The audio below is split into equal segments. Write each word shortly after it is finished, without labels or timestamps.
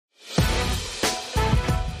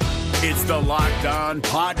It's the Locked On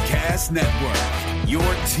Podcast Network, your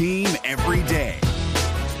team every day.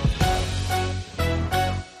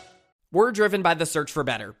 We're driven by the search for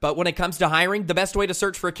better, but when it comes to hiring, the best way to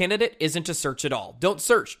search for a candidate isn't to search at all. Don't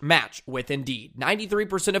search, match with Indeed.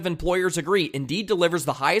 93% of employers agree Indeed delivers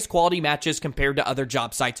the highest quality matches compared to other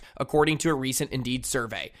job sites, according to a recent Indeed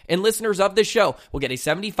survey. And listeners of this show will get a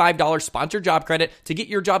 $75 sponsored job credit to get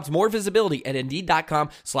your jobs more visibility at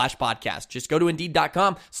Indeed.com/podcast. Just go to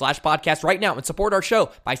Indeed.com/podcast right now and support our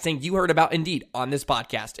show by saying you heard about Indeed on this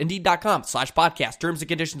podcast. Indeed.com/podcast. Terms and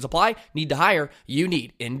conditions apply. Need to hire? You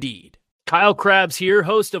need Indeed. Kyle Krabs here,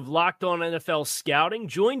 host of Locked On NFL Scouting.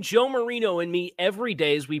 Join Joe Marino and me every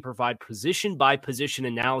day as we provide position-by-position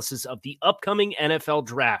analysis of the upcoming NFL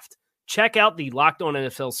Draft. Check out the Locked On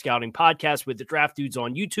NFL Scouting podcast with the Draft Dudes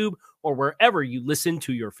on YouTube or wherever you listen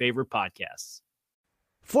to your favorite podcasts.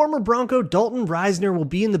 Former Bronco Dalton Risner will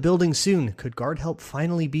be in the building soon. Could guard help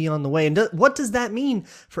finally be on the way? And what does that mean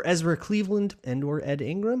for Ezra Cleveland and or Ed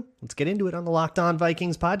Ingram? Let's get into it on the Locked On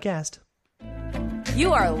Vikings podcast.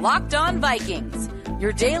 You are Locked On Vikings,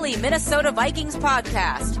 your daily Minnesota Vikings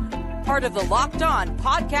podcast. Part of the Locked On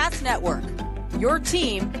Podcast Network, your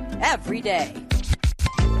team every day.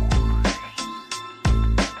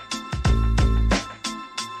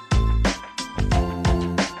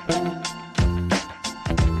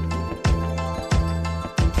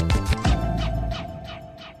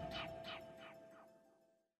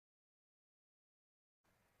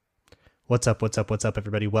 What's up,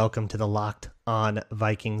 everybody? Welcome to the Locked On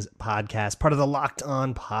Vikings podcast, part of the Locked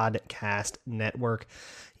On Podcast Network,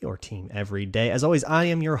 your team every day. As always, I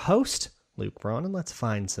am your host, Luke Braun, and let's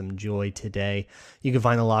find some joy today. You can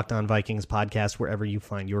find the Locked On Vikings podcast wherever you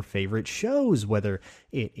find your favorite shows, whether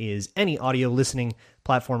it is any audio listening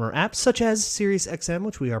platform or app, such as SiriusXM,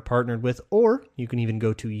 which we are partnered with, or you can even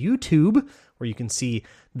go to YouTube, where you can see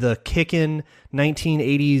the kickin'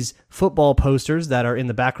 1980s football posters that are in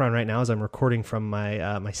the background right now as I'm recording from my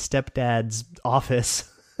my stepdad's office.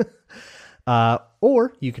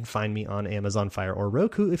 Or you can find me on Amazon Fire or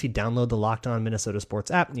Roku. If you download the Locked On Minnesota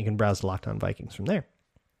Sports app, you can browse the Locked On Vikings from there.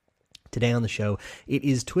 Today on the show, it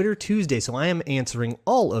is Twitter Tuesday, so I am answering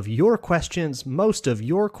all of your questions, most of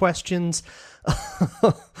your questions.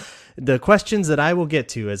 The questions that I will get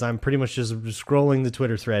to, as I'm pretty much just scrolling the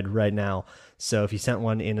Twitter thread right now. So if you sent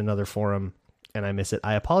one in another forum and I miss it,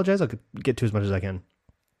 I apologize. I'll get to as much as I can.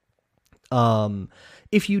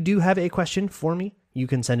 If you do have a question for me, you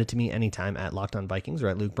can send it to me anytime at Locked On Vikings or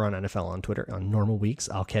at Luke Braun NFL on Twitter. On normal weeks,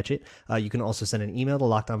 I'll catch it. You can also send an email to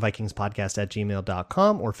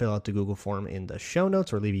lockedonvikingspodcast@gmail.com or fill out the Google form in the show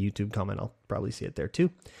notes or leave a YouTube comment. I'll probably see it there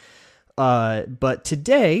too. But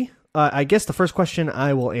today, I guess the first question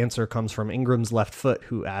I will answer comes from Ingram's Left Foot,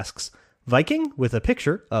 who asks, Viking with a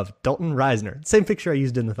picture of Dalton Risner. Same picture I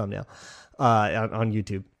used in the thumbnail on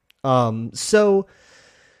YouTube. So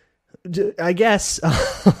I guess,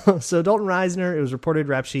 so Dalton Risner, it was reported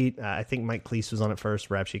Rap Sheet. I think Mike Cleese was on it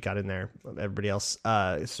first. Rap Sheet got in there. Everybody else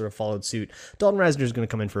sort of followed suit. Dalton Risner is going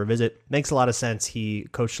to come in for a visit. Makes a lot of sense. He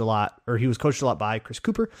was coached a lot by Chris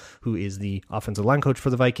Cooper, who is the offensive line coach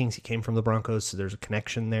for the Vikings. He came from the Broncos, so there's a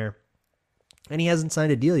connection there. And he hasn't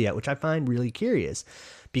signed a deal yet, which I find really curious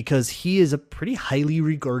because he is a pretty highly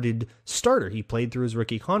regarded starter. He played through his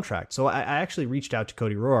rookie contract. So I actually reached out to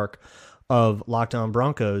Cody Roark of Locked On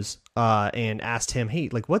Broncos and asked him, hey,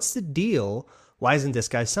 like, what's the deal? Why isn't this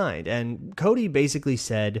guy signed? And Cody basically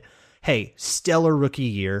said, hey, stellar rookie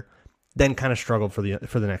year, then kind of struggled for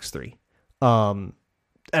the next three. And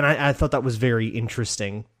I thought that was very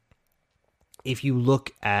interesting. If you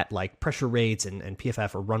look at like pressure rates and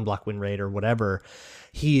PFF or run block win rate or whatever,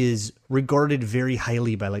 he is regarded very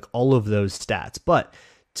highly by like all of those stats. But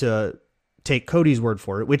to take Cody's word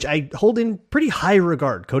for it, which I hold in pretty high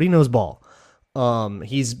regard, Cody knows ball.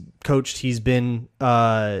 He's coached, he's been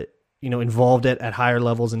involved at higher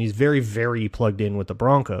levels, and he's very, very plugged in with the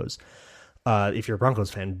Broncos. If you're a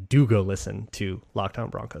Broncos fan, do go listen to Locked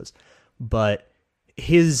On Broncos. But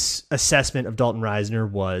his assessment of Dalton Risner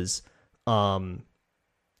was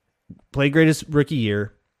played great his rookie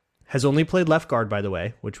year, has only played left guard, by the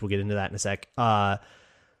way, which we'll get into that in a sec,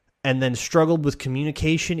 and then struggled with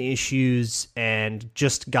communication issues and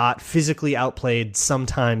just got physically outplayed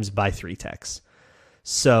sometimes by three techs.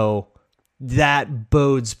 So that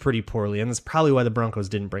bodes pretty poorly, and that's probably why the Broncos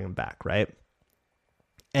didn't bring him back, right?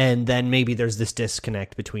 And then maybe there's this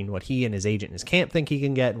disconnect between what he and his agent and his camp think he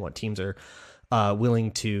can get and what teams are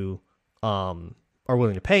willing to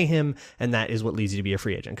pay him, and that is what leads you to be a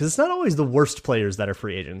free agent. Because it's not always the worst players that are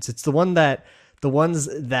free agents. It's the ones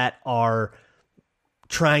that are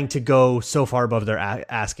trying to go so far above their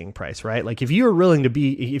asking price, right? Like if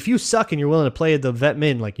you suck and you're willing to play the vet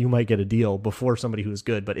min, like you might get a deal before somebody who's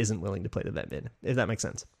good but isn't willing to play the vet min, if that makes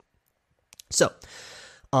sense. So,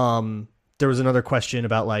 there was another question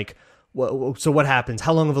about like, so what happens?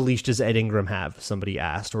 How long of a leash does Ed Ingram have? Somebody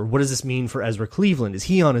asked. Or what does this mean for Ezra Cleveland? Is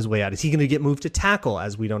he on his way out? Is he going to get moved to tackle?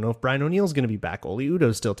 As we don't know if Brian O'Neill's going to be back. Oli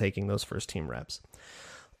Udo's still taking those first team reps.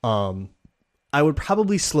 I would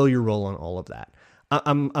probably slow your roll on all of that.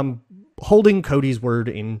 I'm holding Cody's word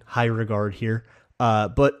in high regard here,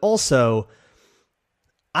 but also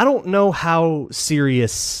I don't know how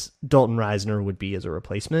serious Dalton Risner would be as a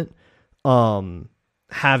replacement.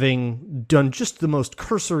 Having done just the most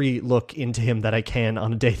cursory look into him that I can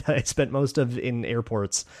on a day that I spent most of in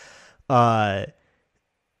airports,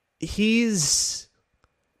 he's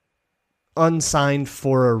unsigned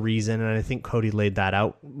for a reason, and I think Cody laid that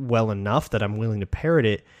out well enough that I'm willing to parrot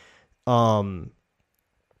it.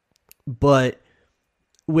 But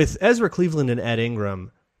with Ezra Cleveland and Ed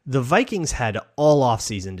Ingram, the Vikings had all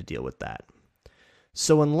offseason to deal with that.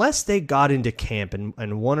 So unless they got into camp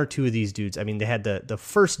and one or two of these dudes, I mean, they had the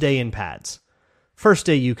first day in pads, first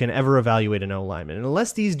day you can ever evaluate an O-lineman, and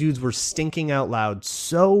unless these dudes were stinking out loud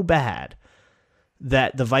so bad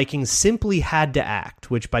that the Vikings simply had to act,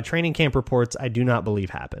 which by training camp reports, I do not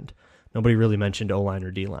believe happened. Nobody really mentioned O-line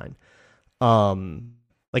or D-line.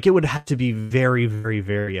 Like it would have to be very, very,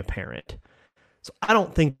 very apparent. So I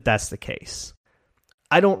don't think that's the case.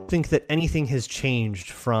 I don't think that anything has changed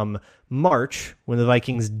from March, when the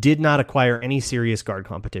Vikings did not acquire any serious guard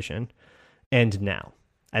competition, and now.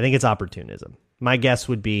 I think it's opportunism. My guess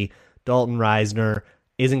would be Dalton Risner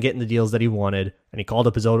isn't getting the deals that he wanted, and he called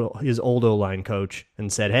up his old O-line coach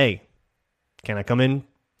and said, hey, can I come in?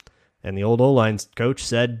 And the old O-line coach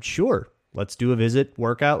said, sure, let's do a visit,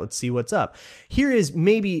 workout, let's see what's up. Here is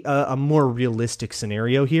maybe a more realistic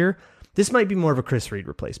scenario here. This might be more of a Chris Reed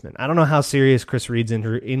replacement. I don't know how serious Chris Reed's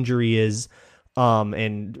injury is,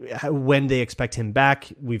 and when they expect him back.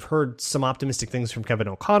 We've heard some optimistic things from Kevin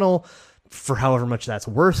O'Connell for however much that's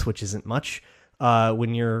worth, which isn't much.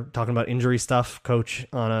 When you're talking about injury stuff, coach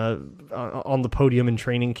on the podium in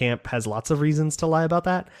training camp has lots of reasons to lie about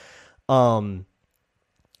that.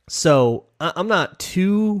 So I'm not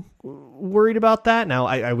too worried about that. Now,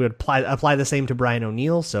 I would apply the same to Brian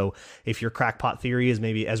O'Neill. So if your crackpot theory is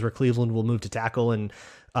maybe Ezra Cleveland will move to tackle and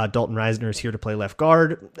Dalton Risner is here to play left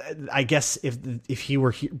guard, I guess if he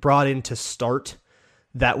were brought in to start,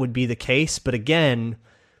 that would be the case. But again,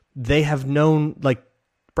 they have known, like,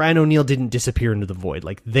 Brian O'Neill didn't disappear into the void.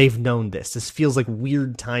 Like, they've known this. This feels like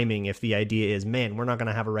weird timing if the idea is, man, we're not going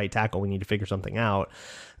to have a right tackle. We need to figure something out.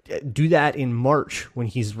 Do that in March when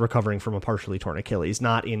he's recovering from a partially torn Achilles,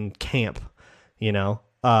 not in camp, you know?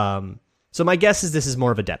 So my guess is this is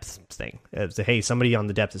more of a depth thing. It's hey, somebody on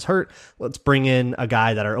the depth is hurt. Let's bring in a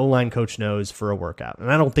guy that our O-line coach knows for a workout. And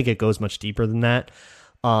I don't think it goes much deeper than that.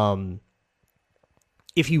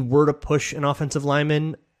 If you were to push an offensive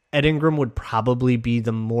lineman, Ed Ingram would probably be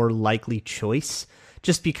the more likely choice,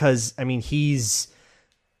 just because, I mean, he's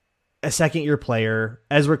a second-year player.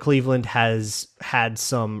 Ezra Cleveland has had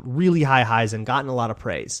some really high highs and gotten a lot of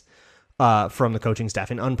praise from the coaching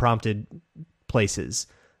staff in unprompted places.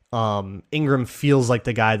 Ingram feels like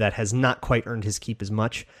the guy that has not quite earned his keep as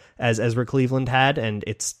much as Ezra Cleveland had, and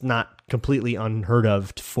it's not completely unheard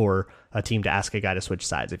of for a team to ask a guy to switch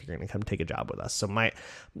sides if you're going to come take a job with us. So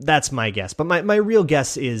that's my guess. But my real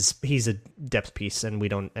guess is he's a depth piece, and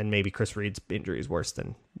maybe Chris Reed's injury is worse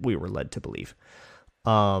than we were led to believe.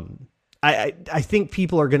 I think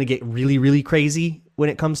people are going to get really, really crazy when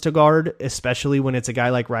it comes to guard, especially when it's a guy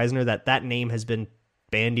like Risner. That name has been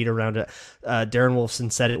bandied around it. Darren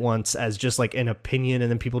Wolfson said it once as just like an opinion,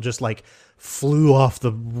 and then people just like flew off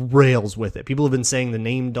the rails with it. People have been saying the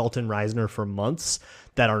name Dalton Risner for months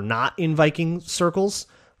that are not in Viking circles.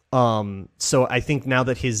 So I think now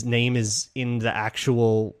that his name is in the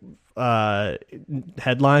actual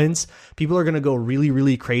headlines, people are going to go really,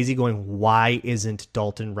 really crazy going, why isn't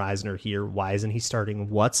Dalton Risner here? Why isn't he starting?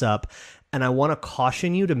 What's up? And I want to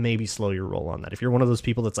caution you to maybe slow your roll on that. If you're one of those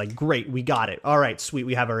people that's like, great, we got it. All right, sweet.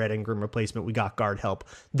 We have our Ed Ingram replacement. We got guard help.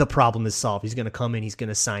 The problem is solved. He's going to come in. He's going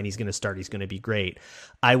to sign. He's going to start. He's going to be great.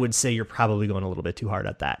 I would say you're probably going a little bit too hard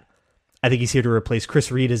at that. I think he's here to replace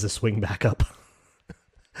Chris Reed as a swing backup.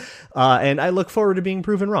 And I look forward to being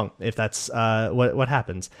proven wrong if that's what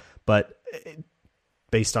happens. But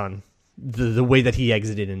based on the way that he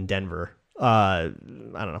exited in Denver, I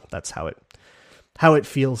don't know. That's how it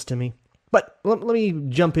feels to me. But let me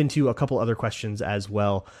jump into a couple other questions as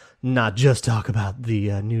well, not just talk about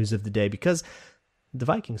the news of the day, because the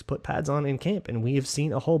Vikings put pads on in camp, and we have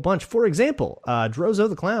seen a whole bunch. For example, Drozo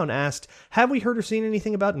the Clown asked, have we heard or seen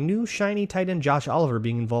anything about new shiny tight end Josh Oliver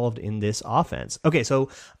being involved in this offense? Okay, so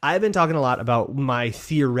I've been talking a lot about my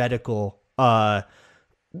theoretical like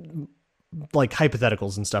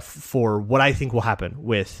hypotheticals and stuff for what I think will happen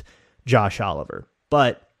with Josh Oliver,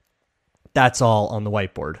 but that's all on the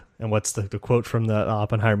whiteboard. And what's the quote from the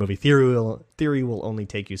Oppenheimer movie? Theory will only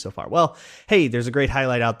take you so far. Well, hey, there's a great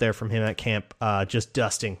highlight out there from him at camp, just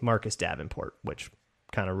dusting Marcus Davenport, which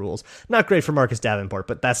kind of rules. Not great for Marcus Davenport,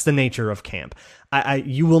 but that's the nature of camp.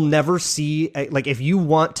 You will never see, like, if you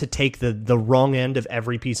want to take the wrong end of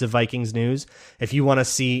every piece of Vikings news, if you want to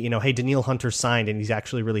see, hey, Danielle Hunter signed and he's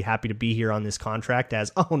actually really happy to be here on this contract,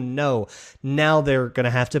 as, oh no, now they're going to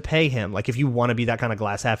have to pay him. Like, if you want to be that kind of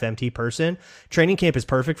glass half empty person, training camp is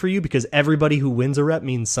perfect for you because everybody who wins a rep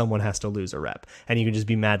means someone has to lose a rep. And you can just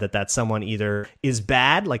be mad that someone either is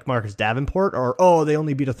bad, like Marcus Davenport, or, oh, they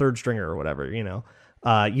only beat a third stringer or whatever,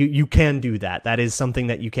 You can do that. That is something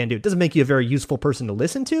that you can do. It doesn't make you a very useful person to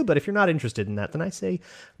listen to, but if you're not interested in that, then I say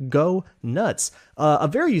go nuts. A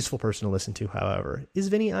very useful person to listen to, however, is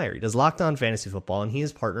Vinny Iyer. He does Locked On Fantasy Football, and he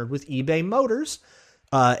has partnered with eBay Motors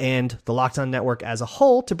and the Locked On Network as a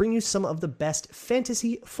whole to bring you some of the best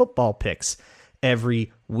fantasy football picks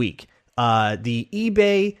every week. The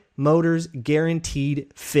eBay Motors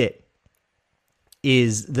Guaranteed Fit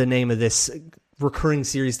is the name of this recurring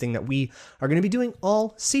series thing that we are going to be doing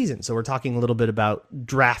all season. So we're talking a little bit about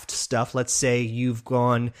draft stuff. Let's say you've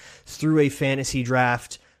gone through a fantasy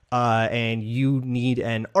draft and you need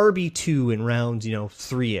an RB2 in rounds,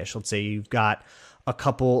 3-ish. Let's say you've got a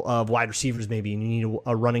couple of wide receivers maybe, and you need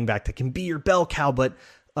a running back that can be your bell cow, but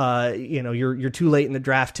you're too late in the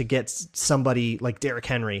draft to get somebody like Derrick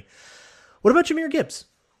Henry. What about Jahmyr Gibbs?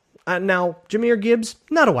 Now, Jahmyr Gibbs,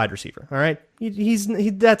 not a wide receiver, all right?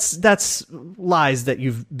 That's lies that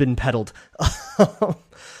you've been peddled.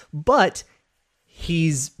 But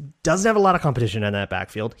doesn't have a lot of competition in that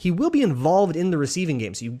backfield. He will be involved in the receiving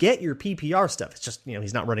game, so you get your PPR stuff. It's just,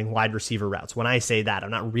 he's not running wide receiver routes. When I say that,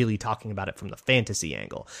 I'm not really talking about it from the fantasy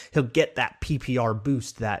angle. He'll get that PPR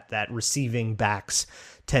boost that receiving backs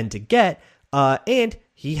tend to get, and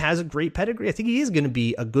he has a great pedigree. I think he is going to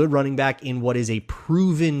be a good running back in what is a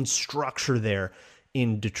proven structure there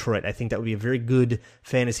in Detroit. I think that would be a very good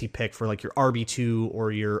fantasy pick for like your RB2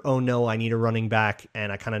 or your, oh no, I need a running back,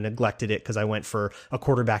 and I kind of neglected it because I went for a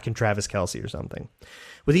quarterback in Travis Kelce or something.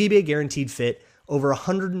 With eBay Guaranteed Fit, over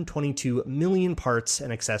 122 million parts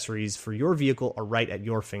and accessories for your vehicle are right at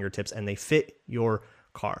your fingertips, and they fit your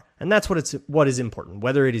car. And that's what is important,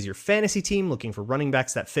 whether it is your fantasy team looking for running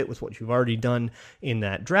backs that fit with what you've already done in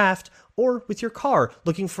that draft, or with your car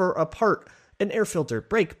looking for a part, an air filter,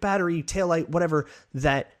 brake, battery, taillight, whatever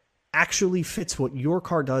that actually fits what your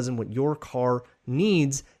car does and what your car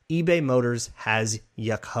needs. eBay Motors has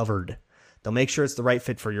you covered. They'll make sure it's the right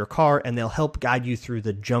fit for your car, and they'll help guide you through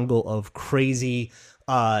the jungle of crazy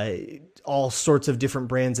all sorts of different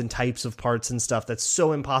brands and types of parts and stuff that's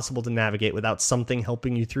so impossible to navigate without something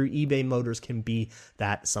helping you through. eBay Motors can be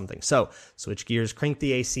that something. So switch gears, crank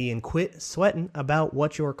the AC, and quit sweating about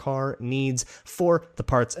what your car needs for the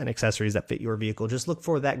parts and accessories that fit your vehicle. Just look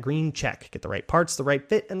for that green check. Get the right parts, the right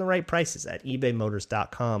fit, and the right prices at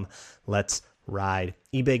ebaymotors.com. Let's ride.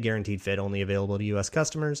 eBay Guaranteed Fit, only available to U.S.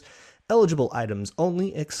 customers. Eligible items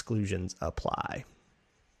only. Exclusions apply.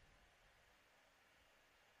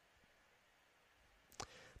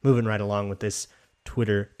 Moving right along with this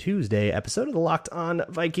Twitter Tuesday episode of the Locked On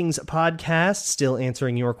Vikings podcast, still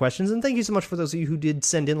answering your questions. And thank you so much for those of you who did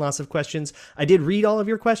send in lots of questions. I did read all of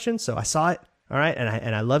your questions, so I saw it. All right.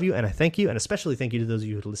 And I love you, and I thank you. And especially thank you to those of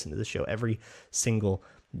you who listen to this show every single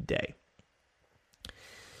day.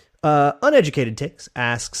 Uneducated Takes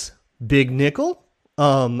asks, Big Nickel?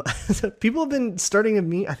 People have been starting to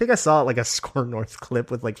meet. I think I saw like a Score North clip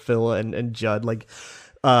with like Phil and Judd, like,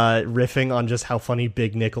 riffing on just how funny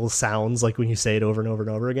Big Nickel sounds like when you say it over and over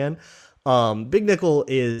and over again. Big Nickel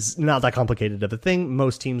is not that complicated of a thing.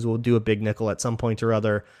 Most teams will do a Big Nickel at some point or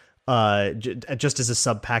other, just as a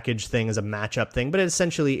sub package thing, as a matchup thing. But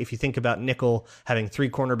essentially, if you think about nickel having 3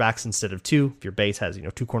 cornerbacks instead of 2, if your base has 2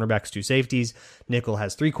 cornerbacks, 2 safeties, nickel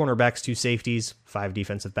has 3 cornerbacks, 2 safeties, 5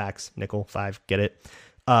 defensive backs, nickel 5, get it?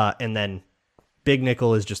 And then Big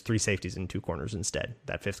Nickel is just 3 safeties and 2 corners instead.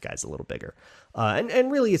 That 5th guy's a little bigger.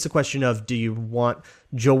 And really, it's a question of, do you want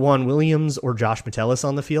Joejuan Williams or Josh Metellus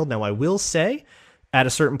on the field? Now, I will say, at a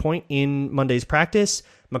certain point in Monday's practice,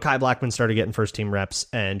 Mekhi Blackman started getting first-team reps,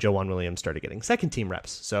 and Joejuan Williams started getting second-team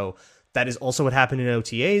reps. So that is also what happened in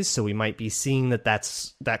OTAs, so we might be seeing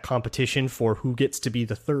that competition for who gets to be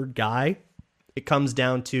the third guy it comes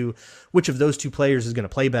down to which of those two players is going to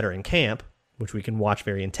play better in camp, which we can watch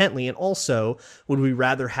very intently. And also, would we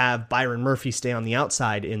rather have Byron Murphy stay on the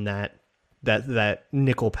outside in that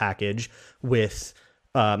nickel package with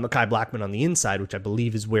Mekhi Blackmon on the inside, which I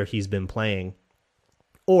believe is where he's been playing,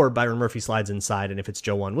 or Byron Murphy slides inside, and if it's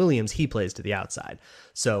Joejuan Williams, he plays to the outside.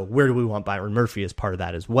 So where do we want Byron Murphy as part of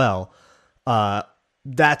that as well?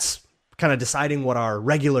 That's kind of deciding what our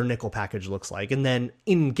regular nickel package looks like. And then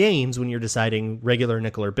in games, when you're deciding regular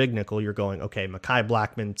nickel or big nickel, you're going, okay, Mekhi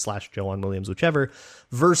Blackmon / Joejuan Williams, whichever,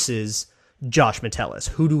 versus Josh Metellus.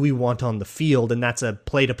 Who do we want on the field? And that's a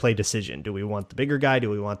play-to-play decision. Do we want the bigger guy?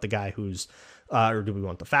 Do we want the guy who's, or do we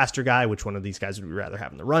want the faster guy? Which one of these guys would we rather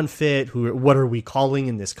have in the run fit? What are we calling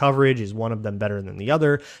in this coverage? Is one of them better than the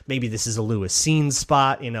other? Maybe this is a Lewis Cine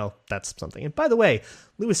spot. That's something. And by the way,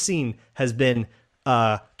 Lewis Cine has been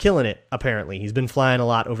killing it, apparently. He's been flying a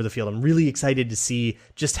lot over the field. I'm really excited to see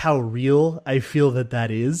just how real I feel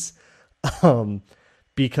that is,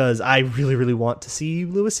 because I really, really want to see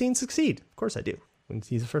Lewis Cine succeed. Of course I do. When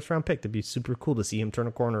he's a first-round pick, it'd be super cool to see him turn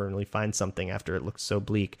a corner and really find something after it looks so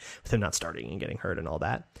bleak with him not starting and getting hurt and all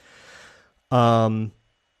that. Ben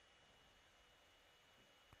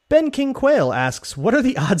King Quail asks, what are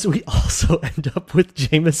the odds we also end up with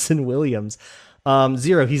Jameson Williams?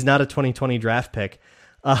 0. He's not a 2020 draft pick.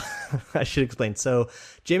 I should explain. So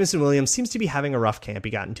Jameson Williams seems to be having a rough camp.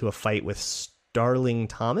 He got into a fight with Starling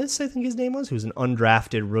Thomas, I think his name was, who's an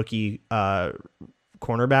undrafted rookie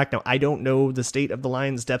cornerback. Now, I don't know the state of the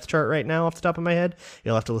Lions depth chart right now off the top of my head.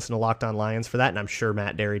 You'll have to listen to Locked On Lions for that, and I'm sure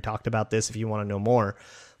Matt Derry talked about this if you want to know more.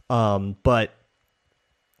 But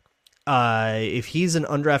if he's an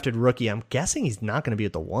undrafted rookie, I'm guessing he's not going to be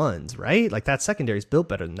at the ones, right? Like, that secondary is built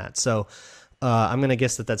better than that. So I'm going to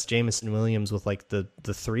guess that's Jameson Williams with like the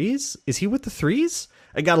threes. Is he with the threes?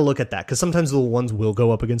 I got to look at that because sometimes the ones will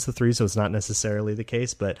go up against the threes, so it's not necessarily the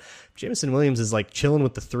case. But Jameson Williams is like chilling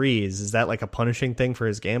with the threes. Is that like a punishing thing for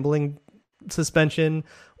his gambling suspension,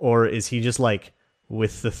 or is he just like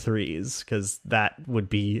with the threes? Because that would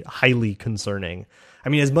be highly concerning. I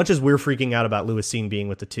mean, as much as we're freaking out about Lewis Cine being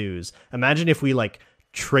with the twos, imagine if we like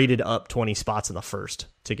traded up 20 spots in the first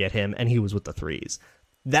to get him and he was with the threes.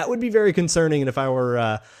 That would be very concerning, and if I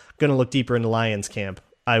were going to look deeper into Lions camp,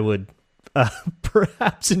 I would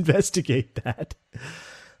perhaps investigate that.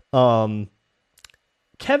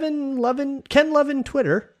 Ken Levin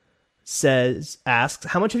Twitter asks,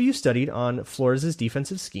 how much have you studied on Flores'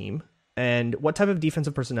 defensive scheme, and what type of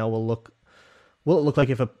defensive personnel will it look like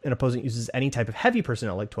if an opponent uses any type of heavy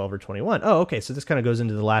personnel like 12 or 21? Oh, okay, so this kind of goes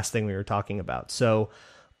into the last thing we were talking about. So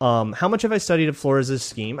how much have I studied of Flores'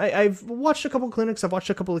 scheme? I've watched a couple clinics. I've watched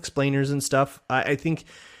a couple explainers and stuff. I think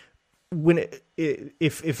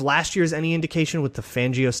if last year's any indication with the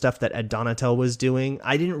Fangio stuff that Ed Donatel was doing,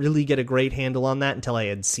 I didn't really get a great handle on that until I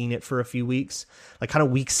had seen it for a few weeks, like kind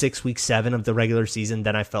of week 6, week 7 of the regular season.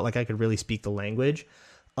 Then I felt like I could really speak the language.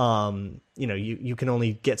 You can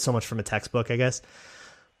only get so much from a textbook, I guess.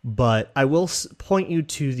 But I will point you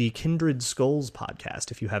to the Kindred Skulls podcast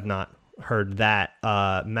if you have not heard that.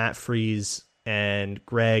 Matt Freeze and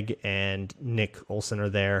Greg and Nick Olson are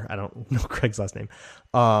there. I don't know Greg's last name.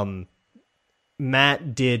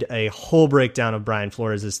 Matt did a whole breakdown of Brian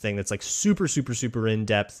Flores' thing that's like super, super, super in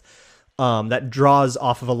depth. That draws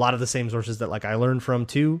off of a lot of the same sources that like I learned from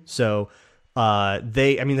too. So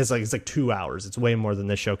it's like 2 hours. It's way more than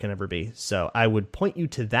this show can ever be. So I would point you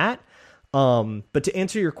to that. But to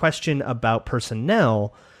answer your question about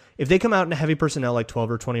personnel, if they come out in a heavy personnel like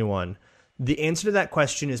 12 or 21, the answer to that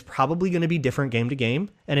question is probably going to be different game to game,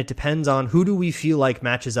 and it depends on who do we feel like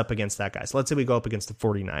matches up against that guy. So let's say we go up against the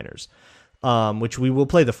 49ers, which we will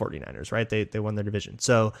play the 49ers, right? They won their division.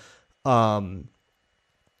 So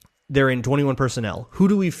they're in 21 personnel. Who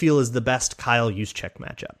do we feel is the best Kyle Juszczyk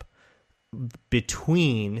matchup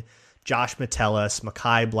between Josh Metellus,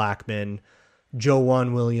 Mekhi Blackmon,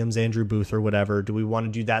 Joejuan Williams, Andrew Booth, or whatever? Do we want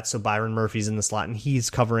to do that so Byron Murphy's in the slot and he's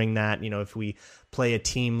covering that? If we play a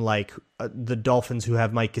team like the Dolphins who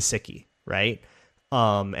have Mike Gesicki, right?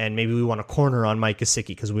 And maybe we want a corner on Mike Gesicki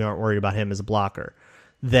because we aren't worried about him as a blocker.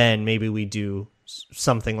 Then maybe we do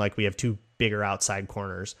something like we have 2 bigger outside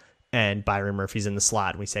corners and Byron Murphy's in the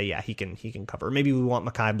slot, and we say, yeah, he can cover. Maybe we want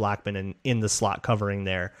Mekhi Blackmon in the slot covering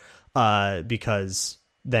there, because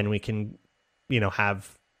then we can,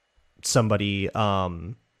 have somebody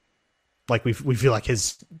like we feel like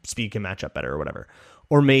his speed can match up better or whatever.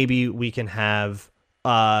 Or maybe we can have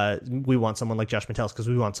we want someone like Josh Metellus because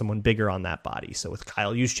we want someone bigger on that body. So with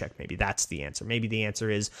Kyle Juszczyk, maybe that's the answer. Maybe the answer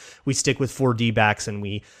is we stick with 4 D-backs and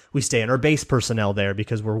we stay in our base personnel there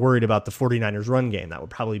because we're worried about the 49ers run game. That would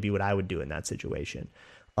probably be what I would do in that situation.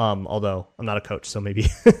 Although I'm not a coach, so maybe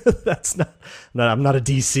I'm not a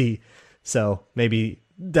DC. So maybe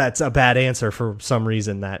that's a bad answer for some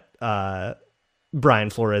reason that Brian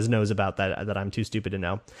Flores knows about that I'm too stupid to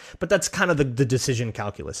know. But that's kind of the decision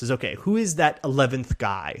calculus is, okay, who is that 11th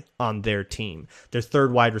guy on their team, their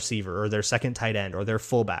third wide receiver or their second tight end or their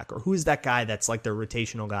fullback, or who is that guy that's like their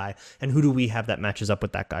rotational guy, and who do we have that matches up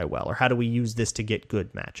with that guy well, or how do we use this to get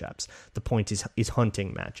good matchups? The point is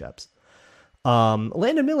hunting matchups.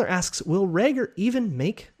 Landon Miller asks, will Reagor even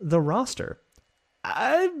make the roster?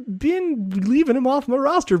 I've been leaving him off my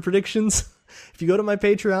roster predictions. If you go to my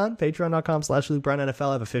Patreon, patreon.com/LukeBrownNFL,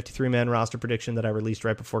 I have a 53-man roster prediction that I released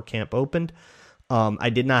right before camp opened.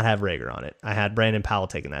 I did not have Reagor on it. I had Brandon Powell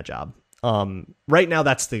taking that job. Right now,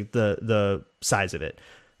 that's the size of it.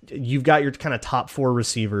 You've got your kind of top four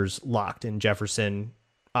receivers locked in Jefferson,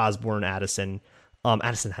 Osborne, Addison.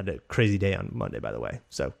 Addison had a crazy day on Monday, by the way,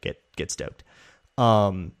 so get stoked.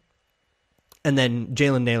 And then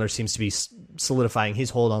Jalen Naylor seems to be solidifying his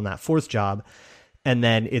hold on that fourth job. And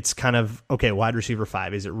then it's kind of, okay, wide receiver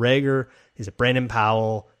 5. Is it Reagor? Is it Brandon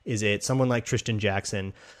Powell? Is it someone like Tristan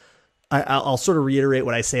Jackson? I'll sort of reiterate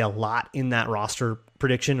what I say a lot in that roster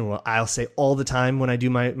prediction, and what I'll say all the time when I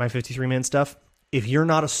do my 53-man stuff. If you're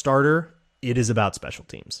not a starter, it is about special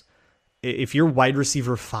teams. If you're wide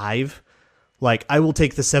receiver 5, like, I will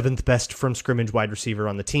take the 7th best from scrimmage wide receiver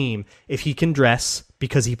on the team if he can dress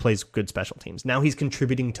because he plays good special teams. Now he's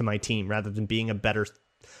contributing to my team rather than being a better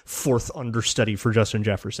 4th understudy for Justin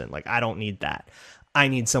Jefferson. Like, I don't need that. I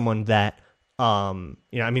need someone that,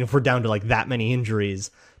 if we're down to like that many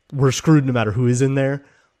injuries, we're screwed no matter who is in there,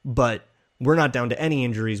 but we're not down to any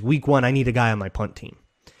injuries. Week 1, I need a guy on my punt team.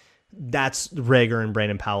 That's Reagor and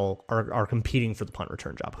Brandon Powell are competing for the punt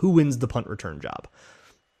return job. Who wins the punt return job?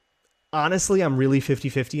 Honestly, I'm really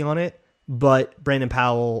 50-50 on it, but Brandon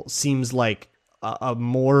Powell seems like a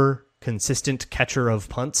more consistent catcher of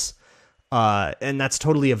punts. And that's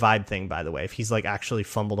totally a vibe thing, by the way. If he's like actually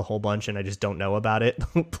fumbled a whole bunch and I just don't know about it,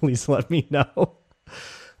 please let me know.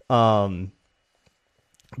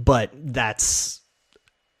 But that's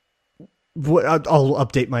what I'll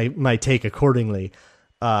update my take accordingly.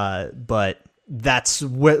 But that's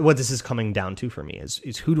what this is coming down to for me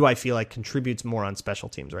is who do I feel like contributes more on special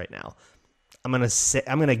teams right now? I'm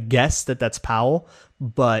gonna guess that's Powell,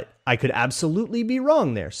 but I could absolutely be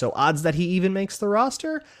wrong there. So odds that he even makes the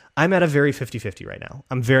roster, I'm at a very 50-50 right now.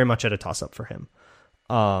 I'm very much at a toss-up for him.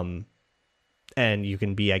 And you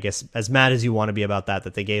can be, I guess, as mad as you want to be about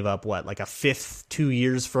that they gave up, like a 5th 2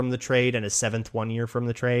 years from the trade and a 7th 1 year from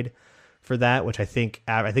the trade for that, which I think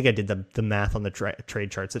I did the math on the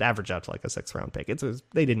trade charts. It averaged out to like a 6th round pick.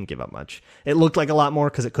 They didn't give up much. It looked like a lot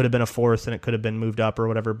more because it could have been a 4th and it could have been moved up or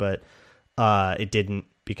whatever, but it didn't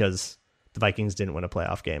because the Vikings didn't win a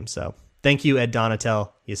playoff game. So thank you, Ed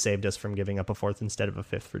Donatel. You saved us from giving up a 4th instead of a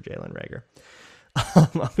 5th for Jalen Reagor.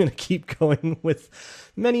 I'm going to keep going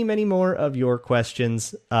with many, many more of your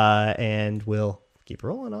questions, and we'll keep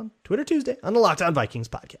rolling on Twitter Tuesday on the Locked On Vikings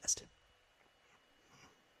podcast.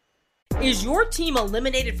 Is your team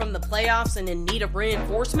eliminated from the playoffs and in need of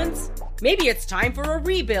reinforcements? Maybe it's time for a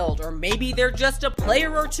rebuild, or maybe they're just a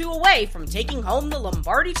player or two away from taking home the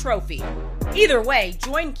Lombardi Trophy. Either way,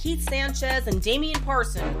 join Keith Sanchez and Damian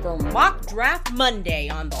Parson for Mock Draft Monday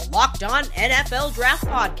on the Locked On NFL Draft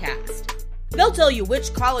Podcast. They'll tell you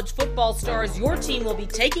which college football stars your team will be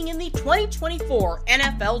taking in the 2024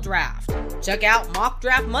 NFL Draft. Check out Mock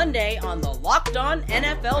Draft Monday on the Locked On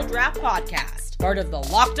NFL Draft Podcast, part of the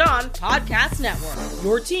Locked On Podcast Network,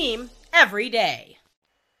 your team every day.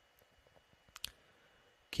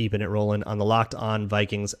 Keeping it rolling on the Locked On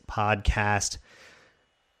Vikings podcast.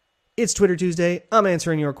 It's Twitter Tuesday. I'm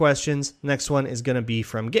answering your questions. Next one is going to be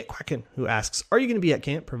from Get Quackin', who asks, are you going to be at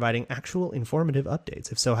camp providing actual informative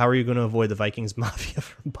updates? If so, how are you going to avoid the Vikings Mafia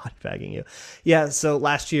from bodybagging you? Yeah, so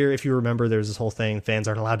last year, if you remember, there was this whole thing, fans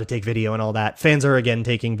aren't allowed to take video and all that. Fans are again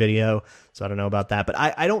taking video, so I don't know about that. But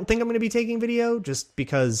I don't think I'm going to be taking video just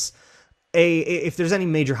because, A, if there's any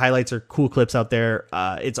major highlights or cool clips out there,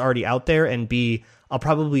 it's already out there, and B, I'll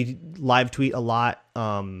probably live tweet a lot,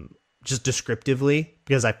 just descriptively,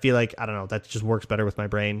 because I feel like, I don't know, that just works better with my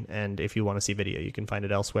brain. And if you want to see video, you can find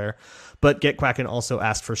it elsewhere. But Get Quackin' also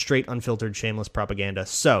asked for straight, unfiltered, shameless propaganda.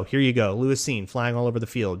 So here you go. Lewis Cine flying all over the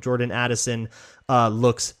field. Jordan Addison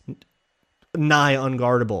looks nigh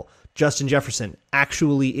unguardable. Justin Jefferson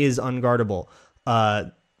actually is unguardable.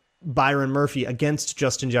 Byron Murphy against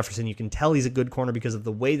Justin Jefferson. You can tell he's a good corner because of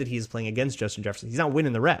the way that he's playing against Justin Jefferson. He's not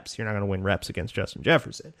winning the reps. You're not going to win reps against Justin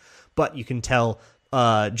Jefferson. But you can tell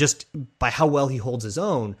just by how well he holds his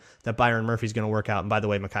own, that Byron Murphy's going to work out. And by the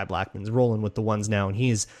way, Mekhi Blackmon's rolling with the ones now, and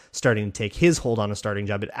he's starting to take his hold on a starting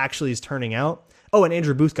job. It actually is turning out. Oh, and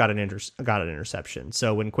Andrew Booth got an interception.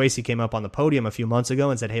 So when Kwesi came up on the podium a few months ago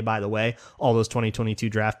and said, hey, by the way, all those 2022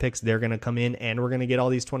 draft picks, they're going to come in and we're going to get all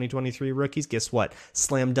these 2023 rookies. Guess what?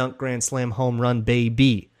 Slam dunk, grand slam, home run,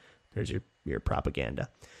 baby. There's your propaganda.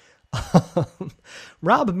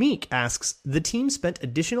 Rob Meek asks, the team spent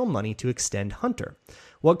additional money to extend Hunter.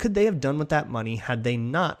 What could they have done with that money had they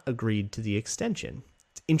not agreed to the extension?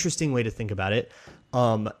 It's an interesting way to think about it.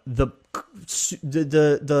 The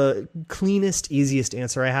cleanest, easiest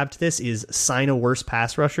answer I have to this is sign a worse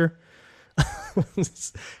pass rusher.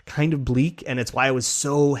 It's kind of bleak, and it's why I was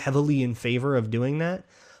so heavily in favor of doing that.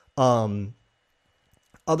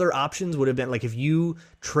 Other options would have been like if you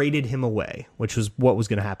traded him away, which was what was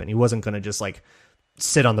going to happen. He wasn't going to just like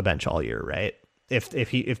sit on the bench all year, right? If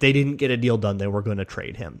they didn't get a deal done, they were going to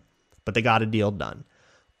trade him, but they got a deal done.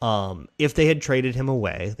 If they had traded him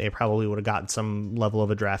away, they probably would have gotten some level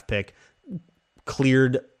of a draft pick,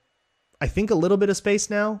 cleared, I think, a little bit of space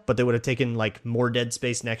now, but they would have taken like more dead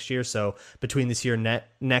space next year. So between this year and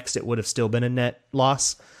next, it would have still been a net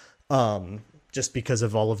loss. Just because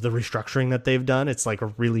of all of the restructuring that they've done. It's like a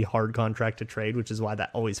really hard contract to trade, which is why that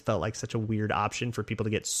always felt like such a weird option for people to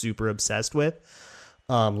get super obsessed with.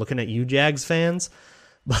 Looking at you, Jags fans.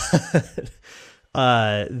 But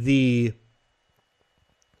the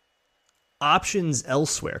options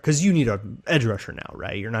elsewhere, because you need an edge rusher now,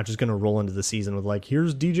 right? You're not just going to roll into the season with like,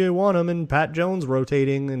 here's DJ Wanham and Pat Jones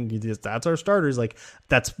rotating, and that's our starters. Like,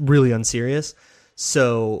 that's really unserious.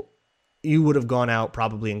 So you would have gone out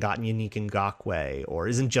probably and gotten Yannick Ngakoue, or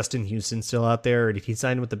isn't Justin Houston still out there? Or did he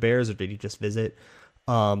sign with the Bears, or did he just visit?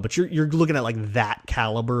 But you're looking at like that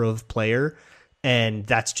caliber of player, and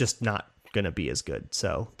that's just not going to be as good.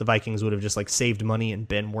 So the Vikings would have just like saved money and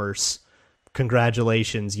been worse.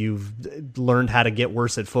 Congratulations, you've learned how to get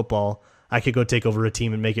worse at football. I could go take over a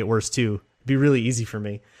team and make it worse too. It'd be really easy for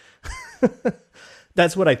me.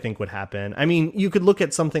 That's what I think would happen. I mean, you could look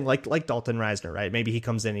at something like Dalton Risner, right? Maybe he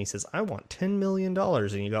comes in and he says, I want $10 million.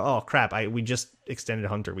 And you go, oh, crap, we just extended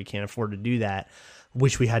Hunter. We can't afford to do that.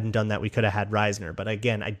 Wish we hadn't done that. We could have had Risner. But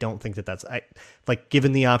again, I don't think that's... like,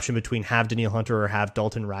 given the option between have Danielle Hunter or have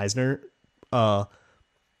Dalton Risner,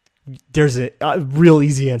 there's a real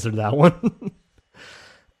easy answer to that one.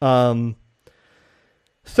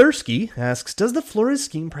 Thursky asks, does the Flores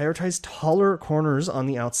scheme prioritize taller corners on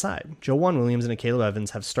the outside? Joejuan Williams and Caleb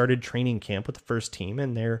Evans have started training camp with the first team,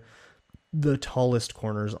 and they're the tallest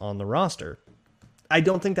corners on the roster. I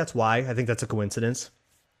don't think that's why. I think that's a coincidence.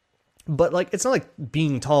 But like, it's not like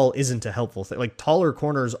being tall isn't a helpful thing. Like, taller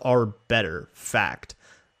corners are better, fact.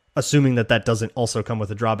 Assuming that doesn't also come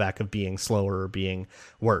with a drawback of being slower or being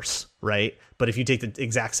worse, right? But if you take the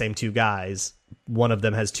exact same two guys, one of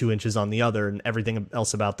them has 2 inches on the other and everything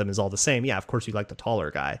else about them is all the same, yeah, of course you like the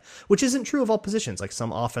taller guy, which isn't true of all positions. Like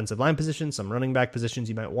some offensive line positions, some running back positions,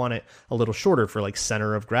 you might want it a little shorter for like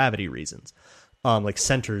center of gravity reasons. Like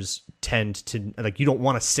centers tend to, like, you don't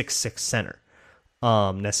want a 6'6" center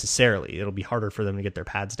necessarily. It'll be harder for them to get their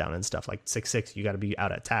pads down and stuff. Like 6'6", you got to be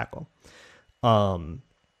out at tackle.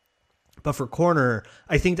 But for corner,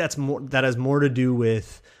 I think that has more to do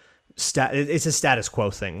with it's a status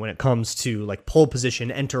quo thing when it comes to like pole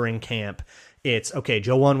position entering camp. It's okay,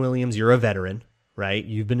 Joejuan Williams, you're a veteran, right?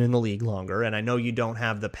 You've been in the league longer, and I know you don't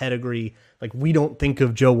have the pedigree. Like, we don't think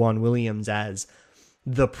of Joejuan Williams as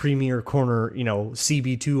the premier corner,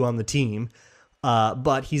 CB2 on the team,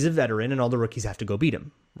 but he's a veteran, and all the rookies have to go beat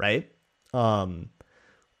him, right?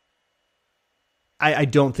 I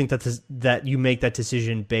don't think that you make that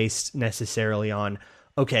decision based necessarily on,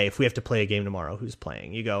 okay, if we have to play a game tomorrow, who's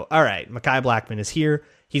playing? You go, all right, Mekhi Blackmon is here.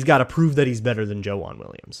 He's got to prove that he's better than Joejuan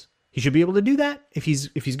Williams. He should be able to do that. If he's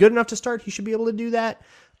good enough to start, he should be able to do that.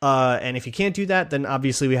 And if he can't do that, then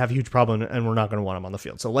obviously we have a huge problem, and we're not going to want him on the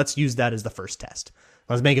field. So let's use that as the first test.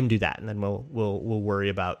 Let's make him do that, and then we'll worry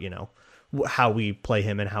about how we play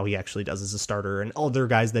him and how he actually does as a starter, and other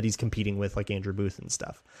guys that he's competing with, like Andrew Booth and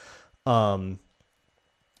stuff.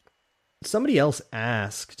 Somebody else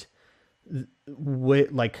asked,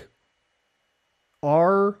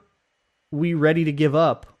 are we ready to give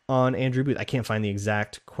up on Andrew Booth? I can't find the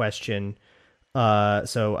exact question,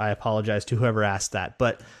 so I apologize to whoever asked that.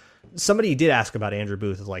 But somebody did ask about Andrew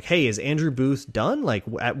Booth. It's like, hey, is Andrew Booth done? Like,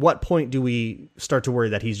 at what point do we start to worry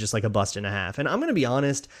that he's just like a bust and a half? And I'm going to be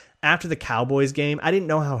honest, after the Cowboys game, I didn't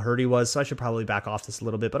know how hurt he was, so I should probably back off this a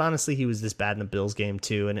little bit. But honestly, he was this bad in the Bills game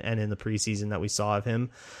too, and in the preseason that we saw of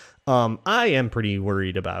him. I am pretty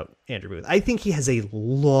worried about Andrew Booth. I think he has a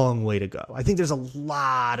long way to go. I think there's a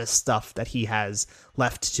lot of stuff that he has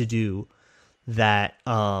left to do that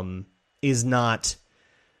is not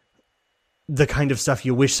the kind of stuff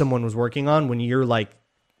you wish someone was working on when you're like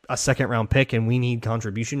a second round pick and we need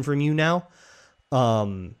contribution from you now.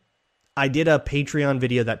 I did a Patreon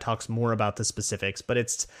video that talks more about the specifics, but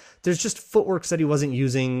there's just footworks that he wasn't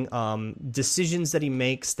using, decisions that he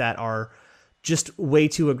makes that are just way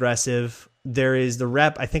too aggressive. There is the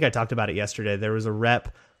rep. I think I talked about it yesterday. There was a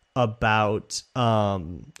rep about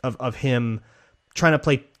of him trying to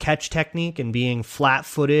play catch technique and being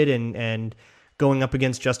flat-footed and going up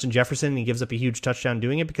against Justin Jefferson, and he gives up a huge touchdown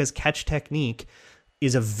doing it because catch technique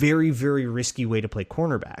is a very, very risky way to play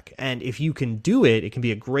cornerback. And if you can do it, it can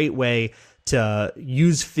be a great way to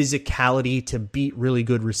use physicality to beat really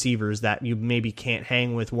good receivers that you maybe can't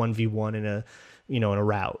hang with 1v1 in a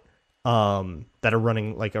route, that are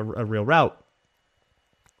running like a real route.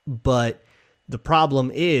 But the problem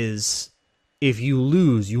is if you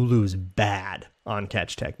lose bad on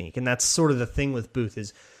catch technique. And that's sort of the thing with Booth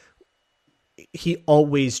is he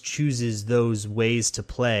always chooses those ways to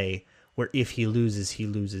play where if he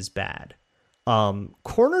loses bad.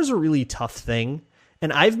 Corners are a really tough thing.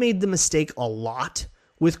 And I've made the mistake a lot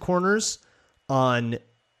with corners on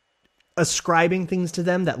ascribing things to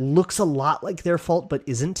them that looks a lot like their fault, but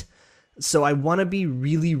isn't. So I want to be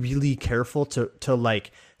really, really careful to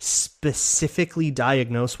like specifically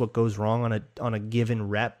diagnose what goes wrong on a given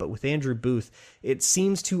rep. But with Andrew Booth, it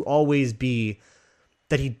seems to always be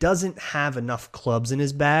that he doesn't have enough clubs in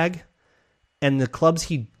his bag. And the clubs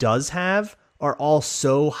he does have are all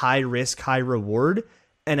so high risk, high reward.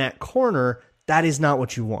 And at corner, that is not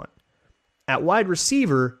what you want. At wide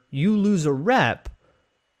receiver, you lose a rep,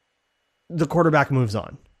 the quarterback moves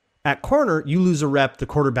on. At corner, you lose a rep, the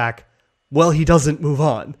quarterback, well, he doesn't move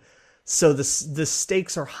on. So the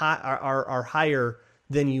stakes are higher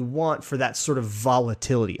than you want for that sort of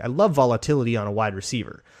volatility. I love volatility on a wide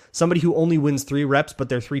receiver. Somebody who only wins 3 reps, but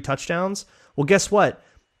they're 3 touchdowns. Well, guess what?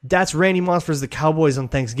 That's Randy Moss versus the Cowboys on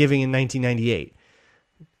Thanksgiving in 1998.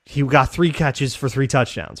 He got 3 catches for 3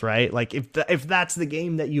 touchdowns, right? Like if that's the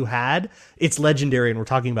game that you had, it's legendary and we're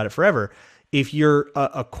talking about it forever. If you're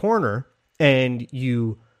a corner and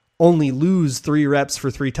you only lose 3 reps for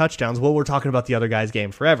 3 touchdowns, well, we're talking about the other guy's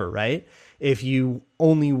game forever, right? If you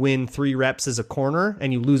only win 3 reps as a corner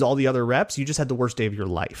and you lose all the other reps, you just had the worst day of your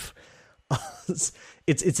life.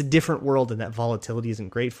 It's a different world, and that volatility isn't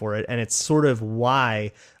great for it. And it's sort of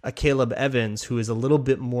why a Caleb Evans, who is a little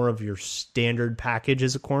bit more of your standard package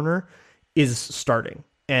as a corner, is starting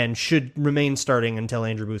and should remain starting until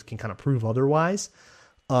Andrew Booth can kind of prove otherwise.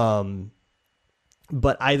 But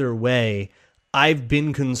either way, I've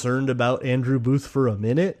been concerned about Andrew Booth for a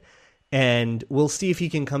minute, and we'll see if he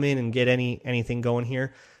can come in and get anything going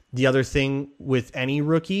here. The other thing with any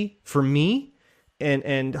rookie, for me,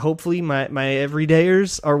 and hopefully my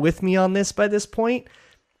everydayers are with me on this by this point,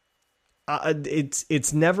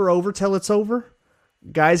 it's never over till it's over.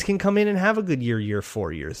 Guys can come in and have a good year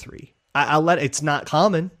 4, year 3. It's not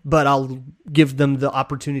common, but I'll give them the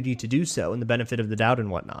opportunity to do so and the benefit of the doubt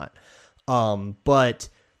and whatnot. But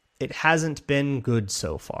it hasn't been good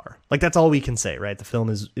so far. Like, that's all we can say, right? The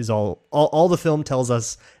film is all the film tells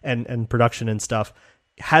us, and production and stuff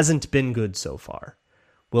hasn't been good so far.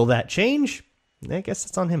 Will that change? I guess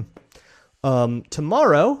it's on him.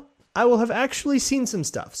 Tomorrow, I will have actually seen some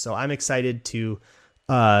stuff, so I'm excited to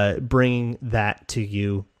bring that to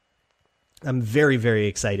you. I'm very, very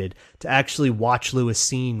excited to actually watch Lewis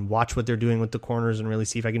Cine, watch what they're doing with the corners and really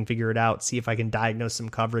see if I can figure it out, see if I can diagnose some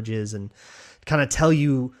coverages and kind of tell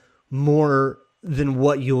you more than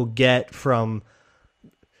what you'll get from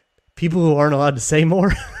people who aren't allowed to say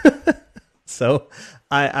more. So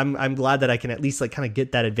I'm glad that I can at least like kind of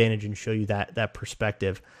get that advantage and show you that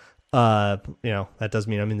perspective. That does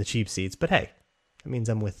mean I'm in the cheap seats, but hey, that means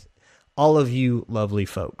I'm with all of you lovely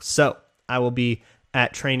folks. So I will be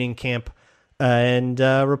at training camp and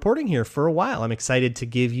reporting here for a while. I'm excited to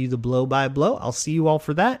give you the blow by blow. I'll see you all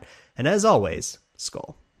for that. And as always,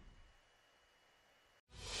 Skull.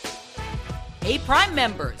 Hey, Prime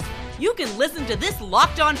members, you can listen to this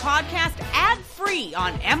Locked On podcast ad-free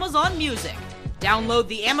on Amazon Music. Download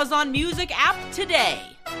the Amazon Music app today.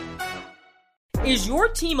 Is your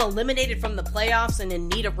team eliminated from the playoffs and in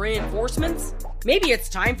need of reinforcements? Maybe it's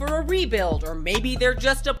time for a rebuild, or maybe they're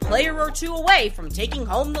just a player or 2 away from taking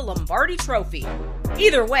home the Lombardi Trophy.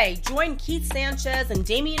 Either way, join Keith Sanchez and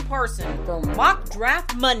Damian Parson for Mock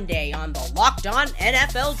Draft Monday on the Locked On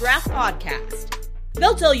NFL Draft Podcast.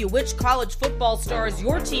 They'll tell you which college football stars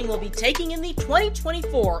your team will be taking in the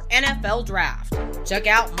 2024 NFL Draft. Check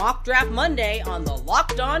out Mock Draft Monday on the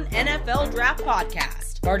Locked On NFL Draft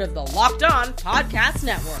Podcast, part of the Locked On Podcast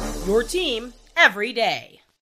Network, your team every day.